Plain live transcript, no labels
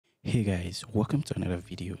Hey guys, welcome to another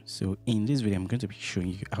video. So in this video I'm going to be showing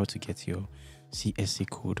you how to get your CSC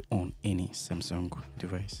code on any Samsung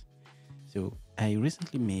device. So I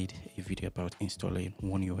recently made a video about installing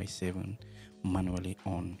One UI 7 manually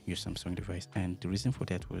on your Samsung device, and the reason for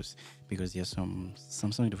that was because there are some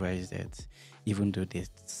Samsung devices that, even though they're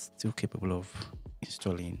still capable of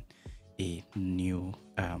installing a new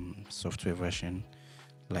software version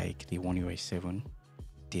like the One UI 7,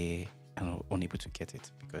 they are unable to get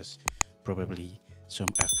it because probably some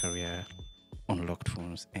are carrier unlocked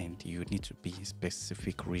phones and you need to be in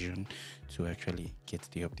specific region to actually get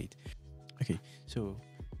the update. Okay, so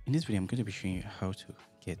in this video I'm going to be showing you how to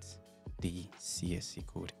get the CSC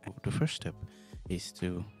code. And the first step is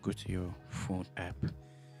to go to your phone app,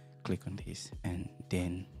 click on this, and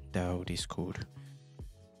then dial this code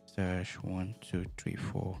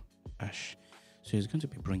 *1234#. So it's going to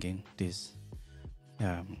be bringing this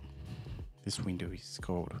this window is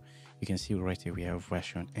called, you can see right here we have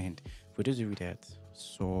version. And for those of you that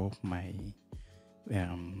saw my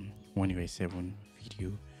One UI 7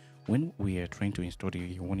 video, when we are trying to install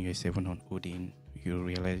the One UI 7 on Odin, you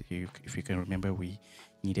realize, if you can remember, we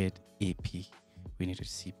needed AP, we needed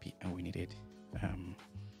CP, and we needed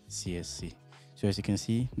CSC. So as you can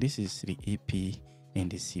see, this is the AP and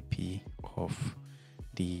the CP of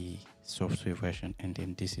the software version, and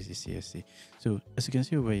then this is the CSC. So as you can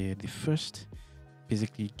see over here, the first,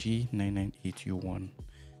 basically G998U1,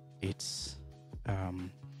 it's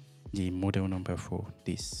the model number for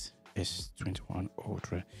this S21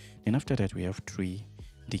 Ultra. And after that we have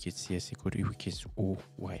 3-digit CSC code, which is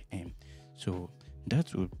OYM. So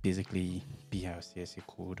that would basically be our CSC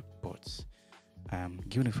code, but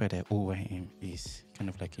given the fact that OYM is kind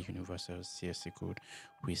of like a universal CSC code,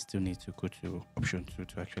 we still need to go to option 2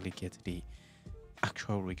 to actually get the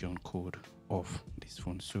actual region code of this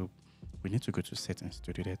phone. So we need to go to settings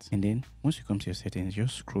to do that. And then once you come to your settings,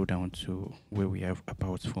 just scroll down to where we have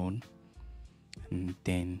about phone, and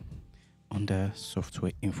then under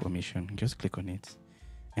software information, just click on it.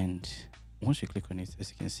 And once you click on it,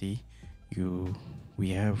 as you can see,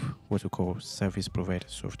 we have what we call service provider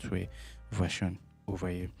software version over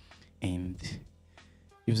here. And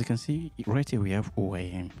as you can see right here, we have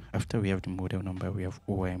OIM. After we have the model number, we have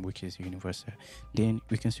OIM, which is universal. Then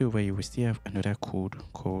we can see over here we still have another code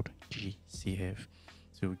called GCF.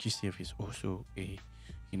 So GCF is also a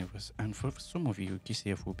universal, and for some of you,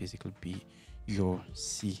 GCF will basically be your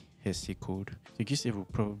CSC code. So GCF will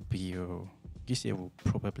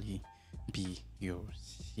probably be your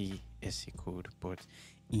CSC code, but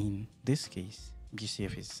in this case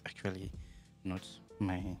GCF is actually not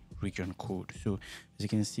my region code. So as you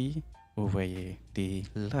can see over here, the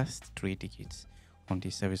last 3 digits on the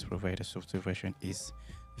service provider software version is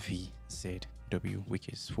VZW, which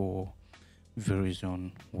is for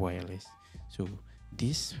Verizon Wireless. So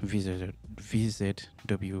this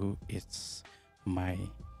VZW is my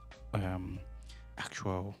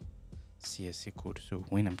actual CSC code. So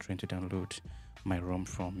when I'm trying to download my ROM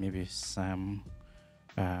from maybe some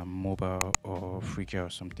mobile or Frigga or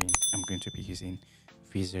something, I'm going to be using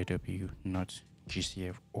VZW, not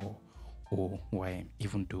GCF or OYM,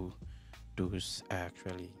 even though those are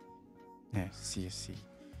actually CSC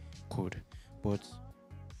code. But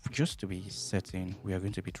just to be certain, we are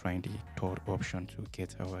going to be trying the third option to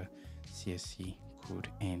get our CSC code,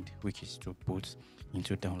 and which is to put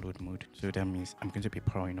into download mode. So that means I'm going to be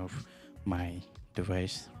powering off my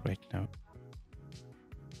device right now.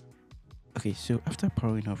 Okay, so after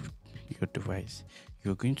powering off your device,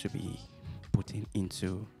 you're going to be putting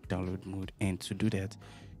into download mode, and to do that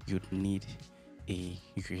you'd need a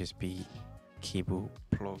USB cable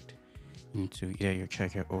plugged into either your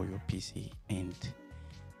charger or your PC, and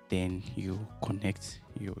then you connect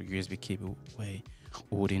your USB cable by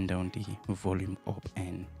holding down the volume up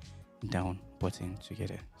and down button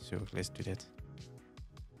together. So let's do that.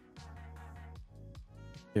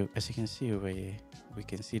 So as you can see over here, we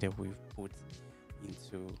can see that we've put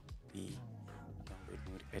into the download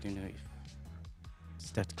mode. I don't know if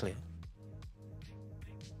it's that clear.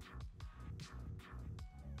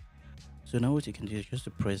 So now what you can do is just to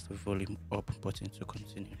press the volume up button to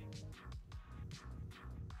continue.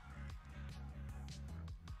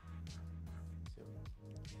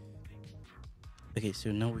 Okay,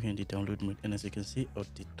 so now we're in the download mode, and as you can see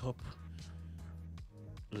at the top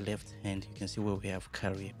left hand, you can see where we have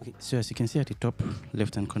carrier. Okay, so as you can see at the top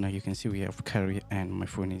left hand corner, you can see we have carrier, and my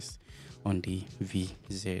phone is on the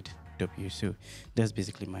VZW. So that's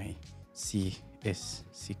basically my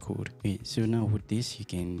CSC code. Okay, so now with this, you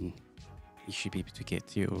should be able to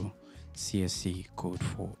get your CSC code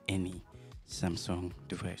for any Samsung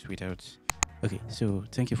device without Okay, so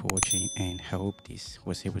thank you for watching, and I hope this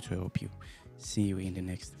was able to help you. See you in the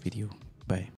next video. Bye.